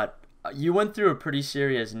say, but you went through a pretty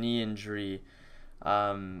serious knee injury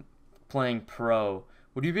playing pro.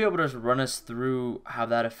 Would you be able to run us through how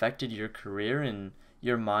that affected your career and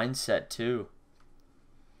your mindset too?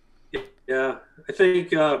 Yeah, I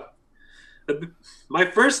think my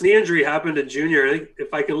first knee injury happened in junior. I think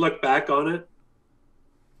if I can look back on it,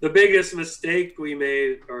 the biggest mistake we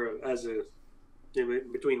made, or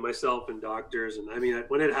between myself and doctors, and I mean,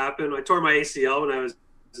 when it happened, I tore my ACL when I was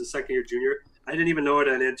a second year junior. I didn't even know what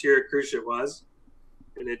an anterior cruciate was,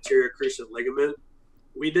 an anterior cruciate ligament.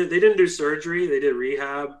 They didn't do surgery, they did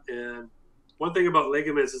rehab, and one thing about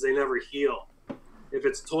ligaments is they never heal. If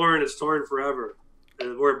it's torn, it's torn forever.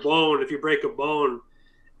 And where bone, if you break a bone,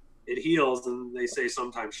 it heals, and they say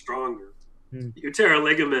sometimes stronger. You tear a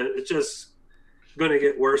ligament, it's just going to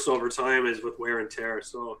get worse over time, as with wear and tear.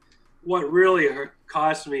 So what really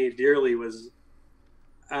cost me dearly was,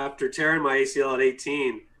 after tearing my ACL at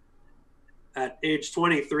 18, at age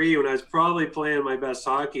 23, when I was probably playing my best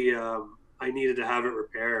hockey, I needed to have it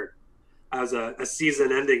repaired as a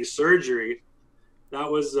season-ending surgery. That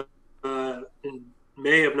was in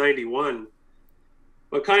May of '91.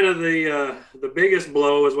 But kind of the biggest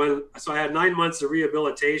blow was so I had 9 months of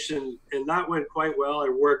rehabilitation, and that went quite well. I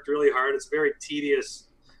worked really hard. It's very tedious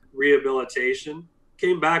rehabilitation.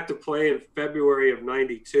 Came back to play in February of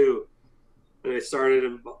 '92, and I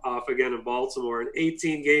started off again in Baltimore. And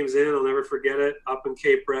 18 games in, I'll never forget it, up in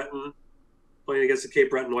Cape Breton, playing against the Cape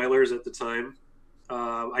Breton Oilers at the time.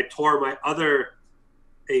 I tore my other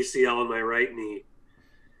ACL in my right knee.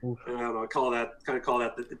 I don't know,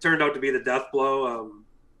 it turned out to be the death blow.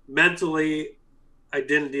 Mentally, I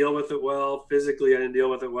didn't deal with it well. Physically, I didn't deal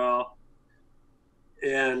with it well.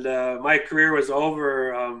 And my career was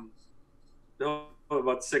over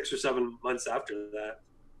about 6 or 7 months after that.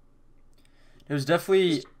 It was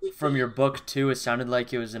definitely, from your book too, it sounded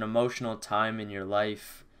like it was an emotional time in your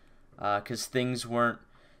life, because things weren't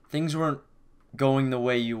going the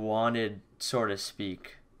way you wanted, so to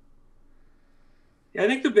speak. Yeah, I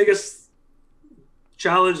think the biggest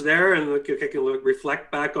challenge there, and I can reflect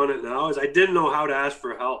back on it now, is I didn't know how to ask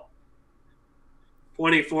for help.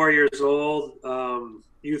 24 years old,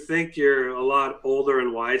 you think you're a lot older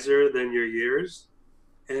and wiser than your years.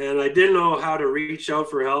 And I didn't know how to reach out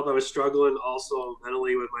for help. I was struggling also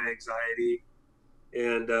mentally with my anxiety.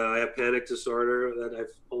 And I have panic disorder that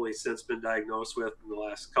I've only since been diagnosed with in the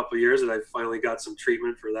last couple of years, and I've finally got some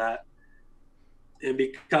treatment for that. And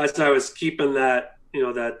because I was keeping that,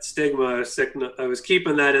 that stigma, sickness, I was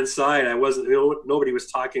keeping that inside. I wasn't, nobody was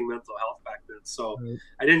talking mental health back then. So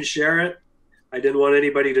I didn't share it. I didn't want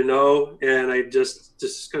anybody to know. And I just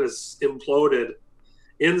kind of imploded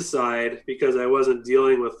inside because I wasn't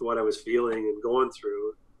dealing with what I was feeling and going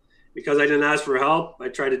through. Because I didn't ask for help, I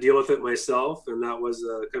tried to deal with it myself, and that was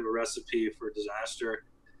kind of a recipe for disaster.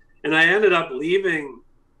 And I ended up leaving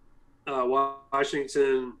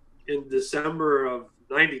Washington in December of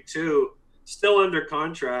 '92, still under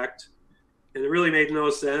contract, and it really made no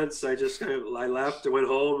sense. I left and went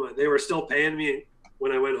home. They were still paying me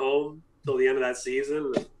when I went home till the end of that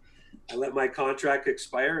season. I let my contract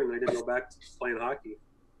expire, and I didn't go back to playing hockey.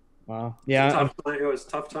 Wow. Yeah. It was a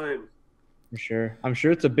tough time. For sure. I'm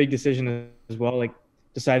sure it's a big decision as well, like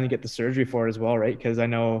deciding to get the surgery for it as well, right? Because I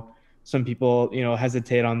know some people,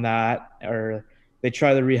 hesitate on that, or they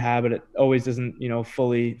try the rehab, but it always doesn't,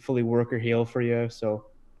 fully work or heal for you. So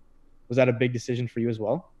was that a big decision for you as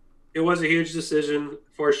well? It was a huge decision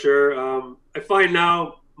for sure. I find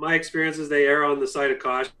now my experiences, they err on the side of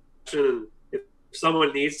caution. And if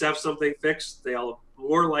someone needs to have something fixed, they'll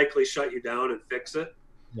more likely shut you down and fix it.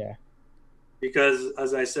 Yeah. Because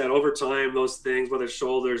as I said, over time, those things, whether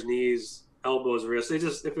shoulders, knees, elbows, wrists, they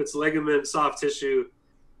just, if it's ligament, soft tissue,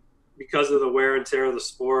 because of the wear and tear of the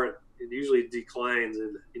sport, it usually declines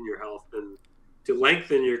in your health. And to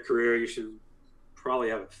lengthen your career, you should probably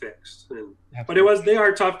have it fixed. But they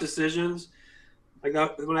are tough decisions. Like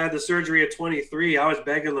when I had the surgery at 23, I was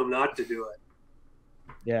begging them not to do it.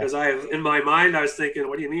 Yeah. Because in my mind, I was thinking,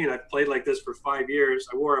 what do you mean? I've played like this for 5 years.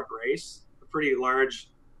 I wore a brace, a pretty large,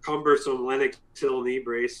 cumbersome Lennox Hill knee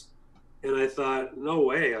brace. And I thought, no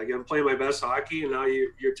way. Like, I'm playing my best hockey, and now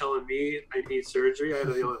you're telling me I need surgery. I had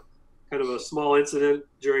kind of a small incident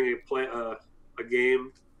during a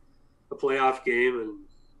game, a playoff game, and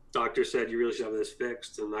doctor said you really should have this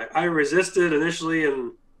fixed. And I resisted initially,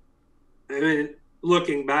 and I mean,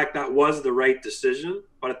 looking back, that was the right decision.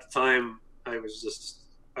 But at the time, I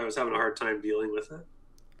was having a hard time dealing with it.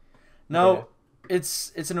 No, yeah.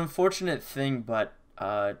 It's an unfortunate thing, but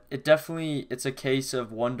it's a case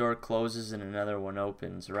of one door closes and another one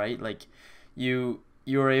opens, right? Like you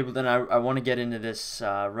were able. Then I want to get into this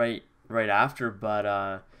right after,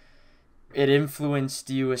 but it influenced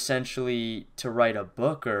you essentially to write a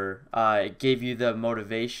book, or it gave you the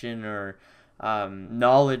motivation or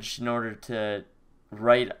knowledge in order to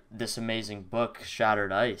write this amazing book,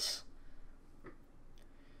 Shattered Ice.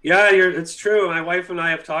 Yeah, it's true. My wife and I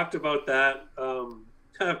have talked about that.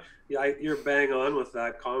 Yeah, you're bang on with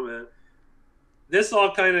that comment. This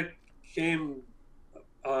all kind of came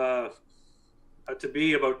to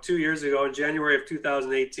be about 2 years ago in January of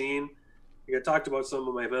 2018. I talked about some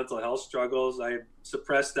of my mental health struggles. I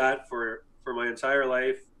suppressed that for my entire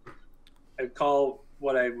life. I'd call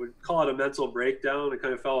what I would call it a mental breakdown. It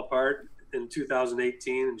kind of fell apart in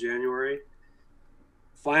 2018 in January.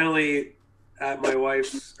 Finally, at my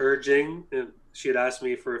wife's urging, and she had asked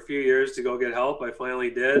me for a few years to go get help. I finally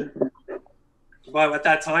did. But at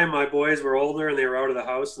that time, my boys were older and they were out of the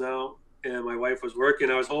house now, and my wife was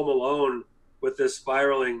working. I was home alone with this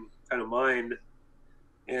spiraling kind of mind.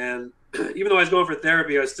 And even though I was going for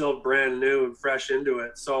therapy, I was still brand new and fresh into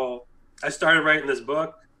it. So I started writing this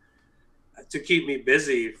book to keep me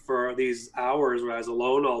busy for these hours where I was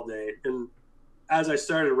alone all day. And as I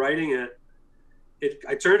started writing it,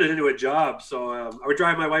 I turned it into a job. So I would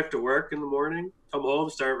drive my wife to work in the morning, come home,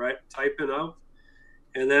 start typing out.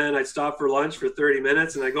 And then I'd stop for lunch for 30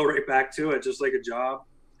 minutes and I'd go right back to it, just like a job.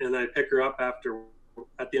 And I'd pick her up at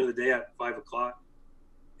the end of the day at 5 o'clock.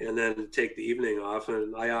 And then take the evening off.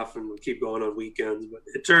 And I often would keep going on weekends. But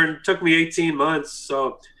it took me 18 months.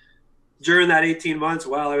 So during that 18 months,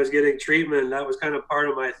 while I was getting treatment, that was kind of part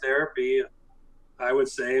of my therapy, I would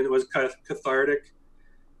say. And it was kind of cathartic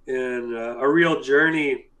and a real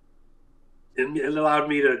journey. And it allowed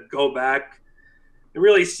me to go back and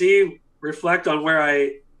really reflect on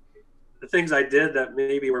the things I did that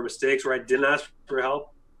maybe were mistakes, where I didn't ask for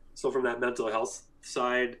help. So from that mental health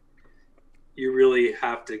side, you really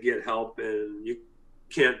have to get help, and you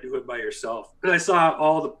can't do it by yourself. And I saw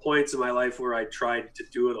all the points in my life where I tried to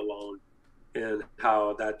do it alone and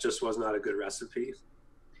how that just was not a good recipe.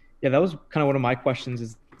 Yeah, that was kind of one of my questions,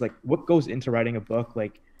 is like, what goes into writing a book?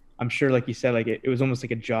 Like, I'm sure, like you said, like it was almost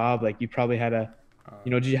like a job. Like you probably had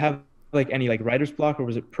did you have like any like writer's block, or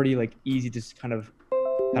was it pretty like easy to just kind of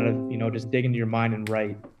just dig into your mind and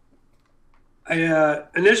write? I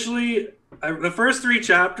initially, the first 3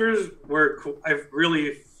 chapters I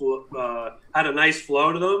really had a nice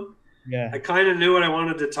flow to them. Yeah. I kind of knew what I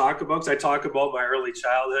wanted to talk about, because I talk about my early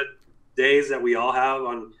childhood days that we all have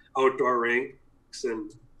on outdoor rinks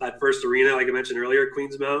and that first arena, like I mentioned earlier,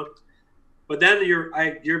 Queensmount. But then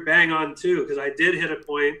you're bang on too, because I did hit a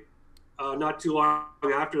point not too long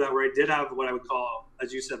after that where I did have what I would call,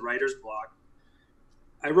 as you said, writer's block.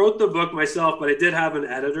 I wrote the book myself, but I did have an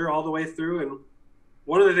editor all the way through. And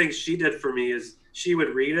one of the things she did for me is she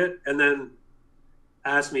would read it and then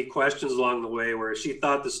ask me questions along the way where she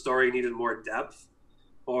thought the story needed more depth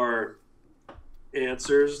or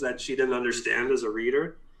answers that she didn't understand as a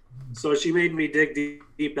reader. So she made me dig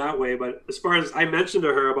deep that way. But as far as I mentioned to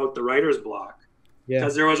her about the writer's block,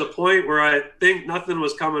 because there was a point where I think nothing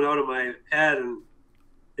was coming out of my head and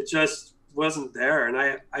it just wasn't there.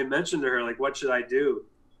 And I mentioned to her, like, what should I do?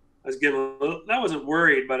 I was getting I wasn't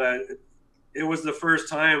worried, but it was the first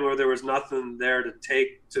time where there was nothing there to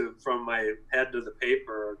take from my head to the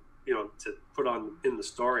paper, to put on in the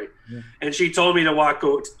story. Yeah. And she told me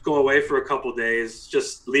to go away for a couple of days,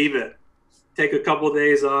 just leave it, take a couple of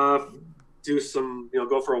days off, do some,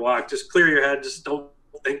 go for a walk, just clear your head, just don't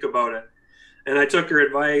think about it. And I took her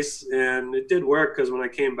advice, and it did work, because when I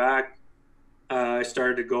came back, I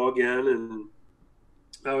started to go again. And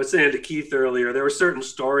I was saying to Keith earlier, there were certain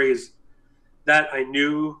stories that I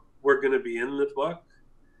knew were going to be in the book.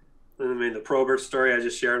 I mean, the Probert story I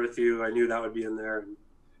just shared with you, I knew that would be in there. And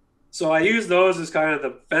so I used those as kind of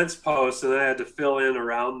the fence posts, and I had to fill in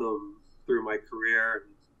around them through my career.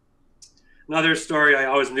 Another story I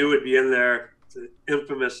always knew would be in there, it's an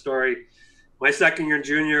infamous story. My second year in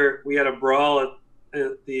junior, we had a brawl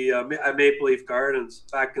at Maple Leaf Gardens.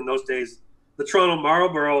 Back in those days, the Toronto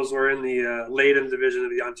Marlboros were in the Leyden division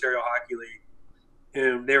of the Ontario Hockey League,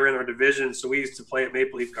 and they were in our division. So we used to play at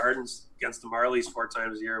Maple Leaf Gardens against the Marlies 4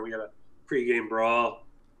 times a year. We had a pregame brawl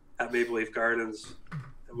at Maple Leaf Gardens,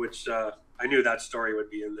 which I knew that story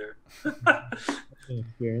would be in there.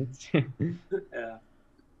 Experience. Yeah.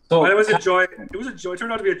 So but it was a joy. It was a joy. It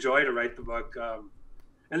turned out to be a joy to write the book.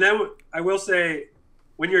 And then I will say,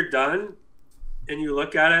 when you're done and you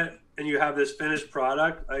look at it and you have this finished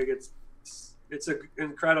product, like it's an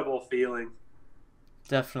incredible feeling.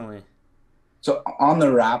 Definitely. So on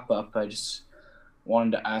the wrap up, I just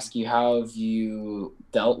wanted to ask you, how have you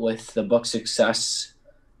dealt with the book success,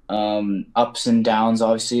 ups and downs?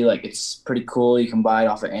 Obviously, like, it's pretty cool. You can buy it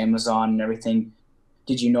off of Amazon and everything.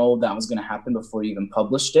 Did you know that was going to happen before you even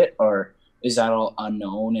published it, or is that all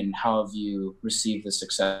unknown? And how have you received the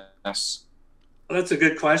success? Well, that's a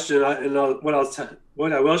good question.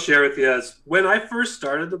 What I will share with you is, when I first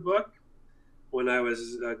started the book, when I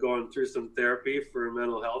was going through some therapy for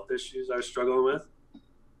mental health issues I was struggling with,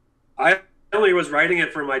 I only was writing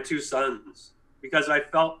it for my 2 sons, because I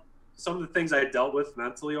felt some of the things I had dealt with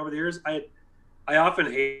mentally over the years. I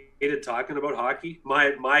often hated talking about hockey,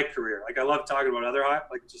 my career. Like, I love talking about other hockey,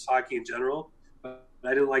 like just hockey in general, but I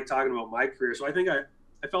didn't like talking about my career. So I think I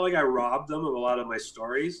felt like I robbed them of a lot of my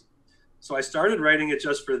stories. So I started writing it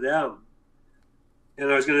just for them.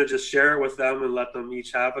 And I was going to just share it with them and let them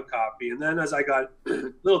each have a copy. And then as I got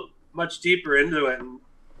a little much deeper into it, and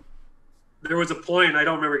there was a point, I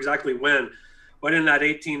don't remember exactly when, but in that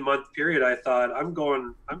 18-month period, I thought, I'm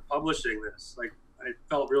publishing this. Like, I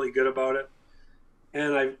felt really good about it.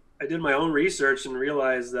 And I did my own research and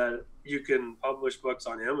realized that you can publish books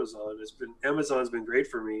on Amazon. Amazon's been great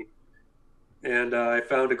for me. And I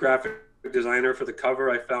found a graphic designer for the cover.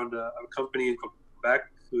 I found a company in Quebec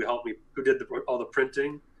who helped me, who did all the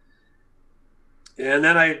printing. And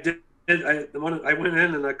then I went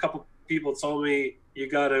in, and a couple people told me, you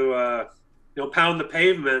got to pound the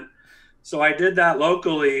pavement. So I did that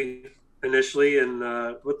locally initially, and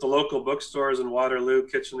with the local bookstores in Waterloo,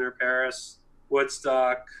 Kitchener, Paris,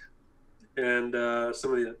 Woodstock, and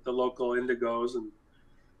some of the local Indigos,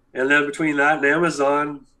 and then between that and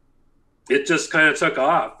Amazon, it just kind of took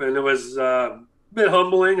off. And it was a bit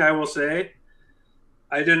humbling, I will say.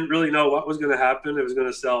 I didn't really know what was going to happen. It was going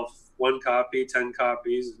to sell 1 copy, 10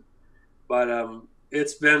 copies, but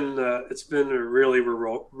it's been a really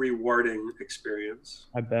rewarding experience.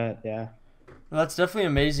 I bet, yeah. Well, that's definitely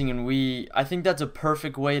amazing, and I think that's a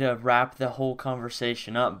perfect way to wrap the whole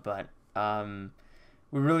conversation up. But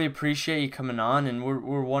we really appreciate you coming on, and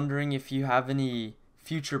we're wondering if you have any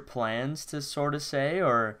future plans to sort of say,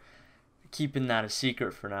 or keeping that a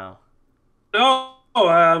secret for now. No,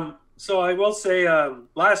 so I will say,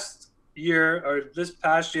 last year, or this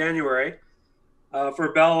past January,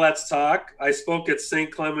 for Bell Let's Talk, I spoke at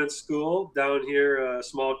St. Clement's School down here, a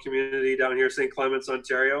small community down here, St. Clement's,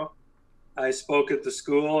 Ontario. I spoke at the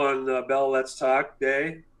school on Bell Let's Talk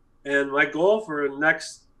Day, and my goal for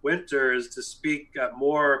next winter is to speak at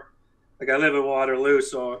more, like, I live in Waterloo,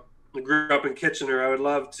 so I grew up in Kitchener. I would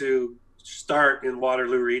love to start in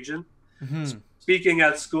Waterloo region, speaking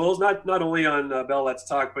at schools, not only on Bell Let's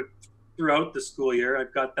Talk, but throughout the school year.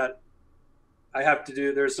 I've got that.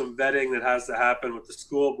 There's some vetting that has to happen with the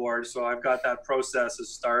school board, so I've got that process has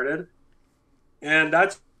started, and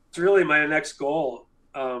that's really my next goal.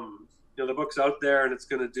 The book's out there, and it's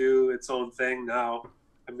going to do its own thing now.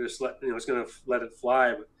 I'm just it's going to let it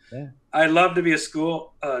fly. But yeah, I'd love to be a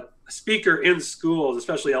speaker in schools,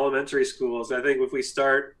 especially elementary schools. I think if we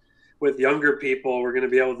start with younger people, we're going to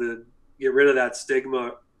be able to get rid of that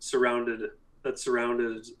stigma surrounds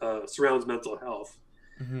mental health.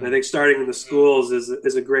 And I think starting in the schools is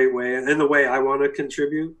a great way, and the way I want to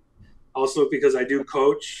contribute. Also, because I do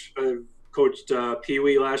coach. I've coached Pee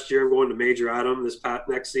Wee last year. I'm going to Major Adam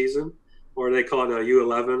next season, or they call it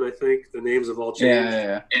U11. I think the names have all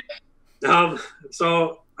changed. Yeah.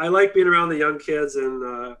 So I like being around the young kids, and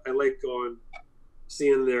I like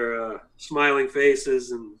seeing their smiling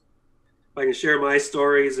faces, and if I can share my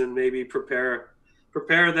stories and maybe prepare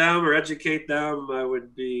them or educate them, I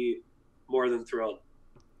would be more than thrilled.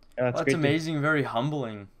 Yeah, Well, that's great to- amazing, very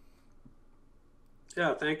humbling.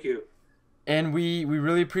 Yeah, thank you. And we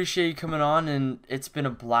really appreciate you coming on, and it's been a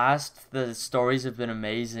blast. The stories have been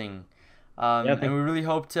amazing. Yeah, And we really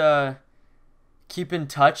hope to keep in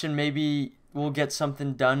touch, and maybe we'll get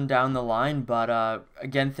something done down the line. But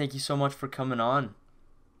again, thank you so much for coming on.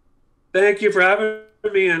 Thank you for having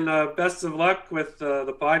me, and best of luck with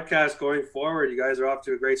the podcast going forward. You guys are off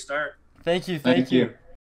to a great start. Thank you. Thank you.